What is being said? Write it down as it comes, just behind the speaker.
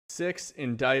6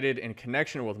 indicted in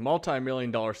connection with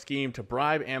multi-million-dollar scheme to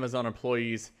bribe Amazon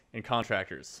employees and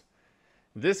contractors.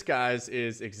 This, guys,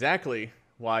 is exactly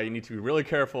why you need to be really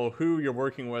careful who you're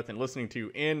working with and listening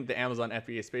to in the Amazon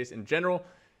FBA space in general,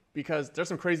 because there's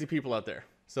some crazy people out there.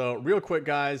 So real quick,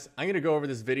 guys, I'm going to go over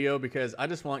this video because I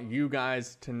just want you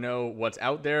guys to know what's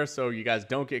out there so you guys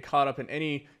don't get caught up in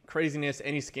any craziness,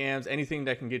 any scams, anything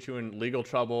that can get you in legal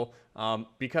trouble,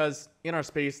 because in our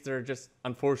space, there just,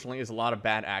 unfortunately, is a lot of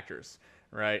bad actors,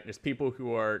 right? There's people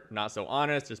who are not so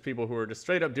honest. There's people who are just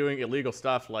straight up doing illegal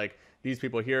stuff like these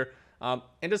people here. And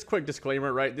just quick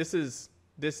disclaimer, right? This is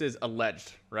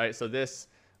alleged, right? So this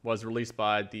was released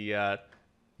by the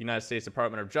United States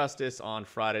Department of Justice on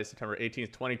Friday, September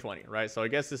 18th, 2020, right? So I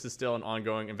guess this is still an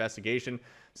ongoing investigation.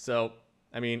 So,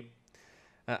 I mean,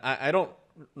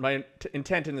 my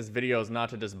intent in this video is not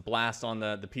to just blast on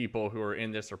the people who are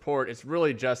in this report. It's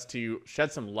really just to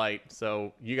shed some light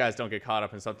so you guys don't get caught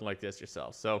up in something like this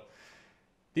yourselves. So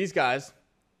these guys,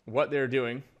 what they're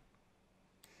doing,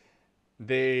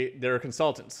 they're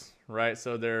consultants, right?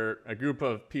 So they're a group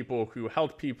of people who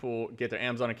help people get their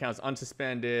Amazon accounts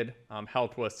unsuspended,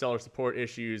 help with seller support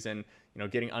issues, and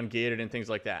getting ungated and things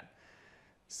like that.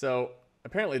 So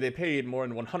apparently they paid more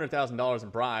than $100,000 in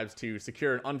bribes to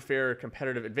secure an unfair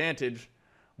competitive advantage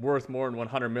worth more than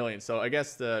 $100 million. So I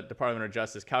guess the Department of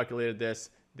Justice calculated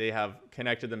this. They have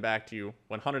connected them back to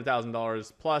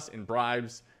 $100,000 plus in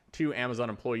bribes to Amazon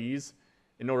employees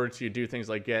in order to do things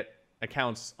like get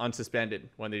accounts unsuspended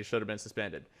when they should have been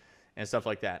suspended and stuff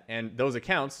like that. And those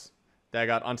accounts that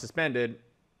got unsuspended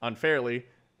unfairly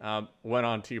went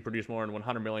on to produce more than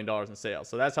 $100 million in sales.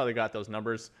 So that's how they got those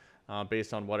numbers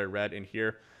based on what I read in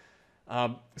here.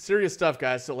 Serious stuff,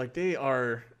 guys. So like they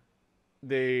are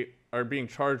being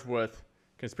charged with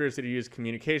conspiracy to use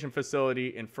communication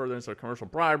facility in furtherance of commercial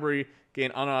bribery, gain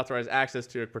unauthorized access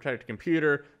to a protected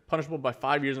computer, punishable by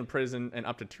 5 years in prison and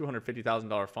up to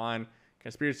 $250,000 fine.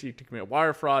 Conspiracy to commit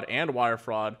wire fraud and wire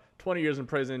fraud, 20 years in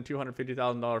prison,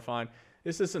 $250,000 fine.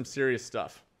 This is some serious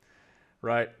stuff,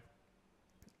 right?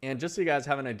 And just so you guys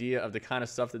have an idea of the kind of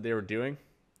stuff that they were doing,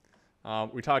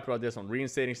 we talked about this on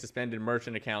reinstating suspended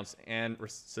merchant accounts and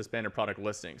suspended product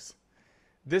listings.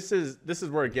 This is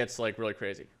where it gets like really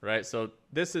crazy, right? So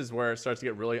this is where it starts to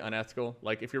get really unethical.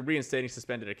 Like if you're reinstating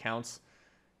suspended accounts,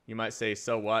 you might say,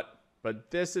 so what?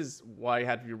 But this is why you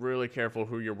have to be really careful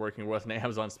who you're working with in the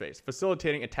Amazon space.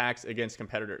 Facilitating attacks against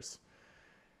competitors,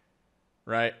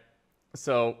 right?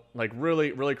 So like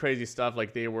really, really crazy stuff.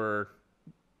 Like they were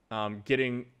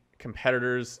getting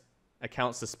competitors'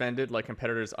 accounts suspended, like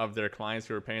competitors of their clients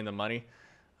who were paying them money,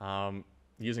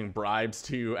 using bribes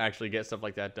to actually get stuff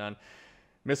like that done.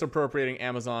 Misappropriating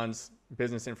Amazon's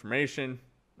business information,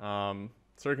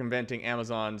 circumventing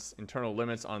Amazon's internal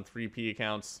limits on 3P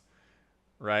accounts,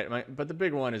 right? But the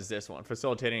big one is this one,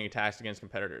 facilitating attacks against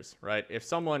competitors, right? If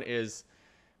someone is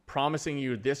promising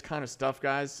you this kind of stuff,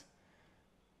 guys,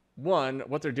 one,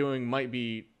 what they're doing might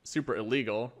be super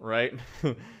illegal, right?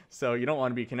 So you don't want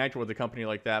to be connected with a company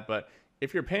like that. But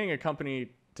if you're paying a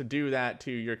company to do that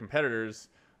to your competitors,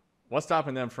 what's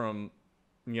stopping them from,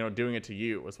 doing it to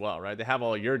you as well, right? They have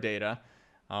all your data.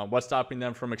 What's stopping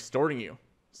them from extorting you?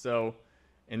 So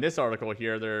in this article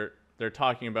here, they're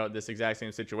talking about this exact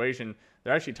same situation.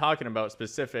 They're actually talking about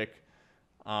specific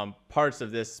parts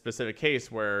of this specific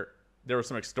case where there was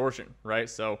some extortion, right?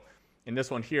 So in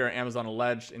this one here, Amazon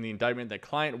alleged in the indictment that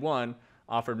client one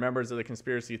offered members of the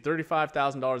conspiracy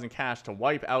 $35,000 in cash to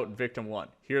wipe out victim one.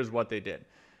 Here's what they did.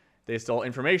 They stole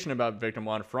information about victim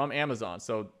one from Amazon.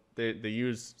 So they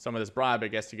used some of this bribe, I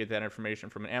guess, to get that information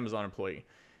from an Amazon employee.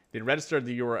 They registered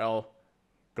the URL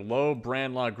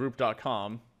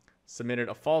globebrandlawgroup.com, submitted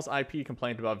a false IP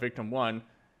complaint about victim one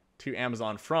to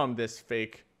Amazon from this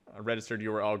fake registered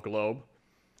URL Globe.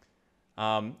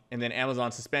 And then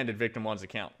Amazon suspended victim one's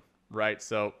account, right?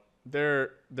 So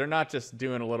they're not just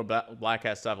doing a little bit black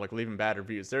hat stuff like leaving bad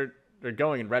reviews. They're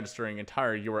going and registering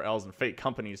entire URLs and fake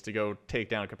companies to go take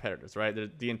down competitors, right?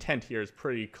 The intent here is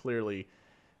pretty clearly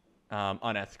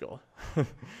unethical.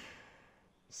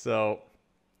 So,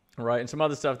 right, and some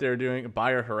other stuff they're doing,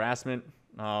 buyer harassment.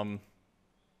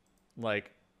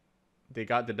 Like they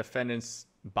got the defendant's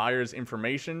buyer's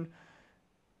information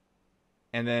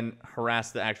and then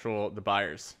harassed the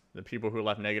buyers, the people who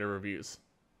left negative reviews.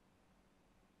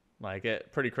 Like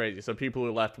pretty crazy. So people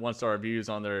who left 1-star reviews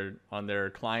on their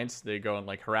clients, they go and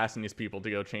like harassing these people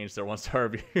to go change their 1-star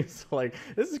reviews. Like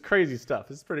this is crazy stuff.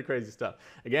 This is pretty crazy stuff.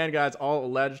 Again, guys, all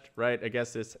alleged, right? I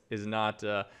guess this is not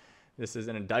this is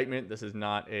an indictment. This is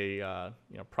not a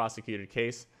prosecuted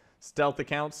case. Stealth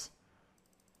accounts.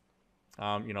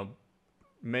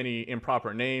 Many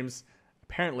improper names.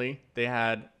 Apparently, they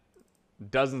had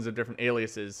dozens of different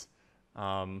aliases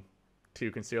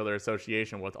to conceal their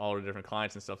association with all the different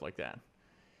clients and stuff like that.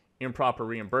 Improper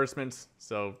reimbursements,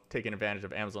 so taking advantage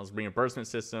of Amazon's reimbursement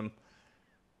system.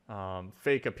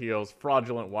 Fake appeals,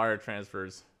 fraudulent wire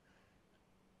transfers.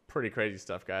 Pretty crazy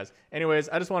stuff, guys. Anyways,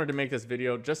 I just wanted to make this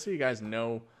video just so you guys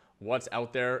know what's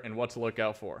out there and what to look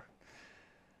out for.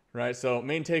 Right? So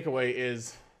main takeaway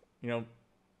is,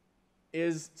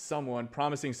 is someone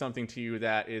promising something to you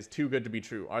that is too good to be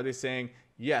true? Are they saying,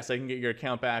 yes, I can get your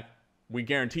account back. We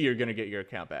guarantee you're going to get your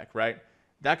account back, right?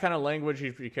 That kind of language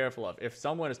you should be careful of. If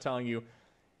someone is telling you,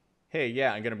 hey,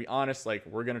 yeah, I'm going to be honest, like,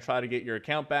 we're going to try to get your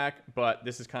account back, but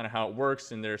this is kind of how it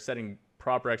works, and they're setting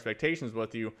proper expectations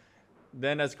with you,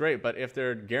 then that's great. But if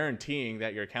they're guaranteeing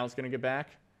that your account's going to get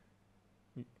back,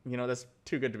 that's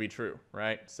too good to be true,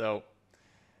 right? So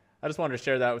I just wanted to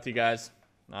share that with you guys.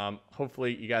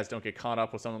 Hopefully you guys don't get caught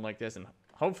up with something like this, and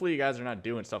hopefully you guys are not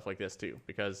doing stuff like this too,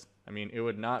 because, it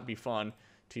would not be fun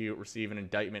to receive an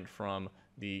indictment from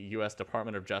the U.S.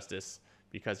 Department of Justice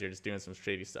because you're just doing some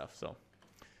shady stuff. So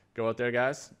go out there,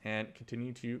 guys, and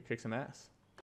continue to kick some ass.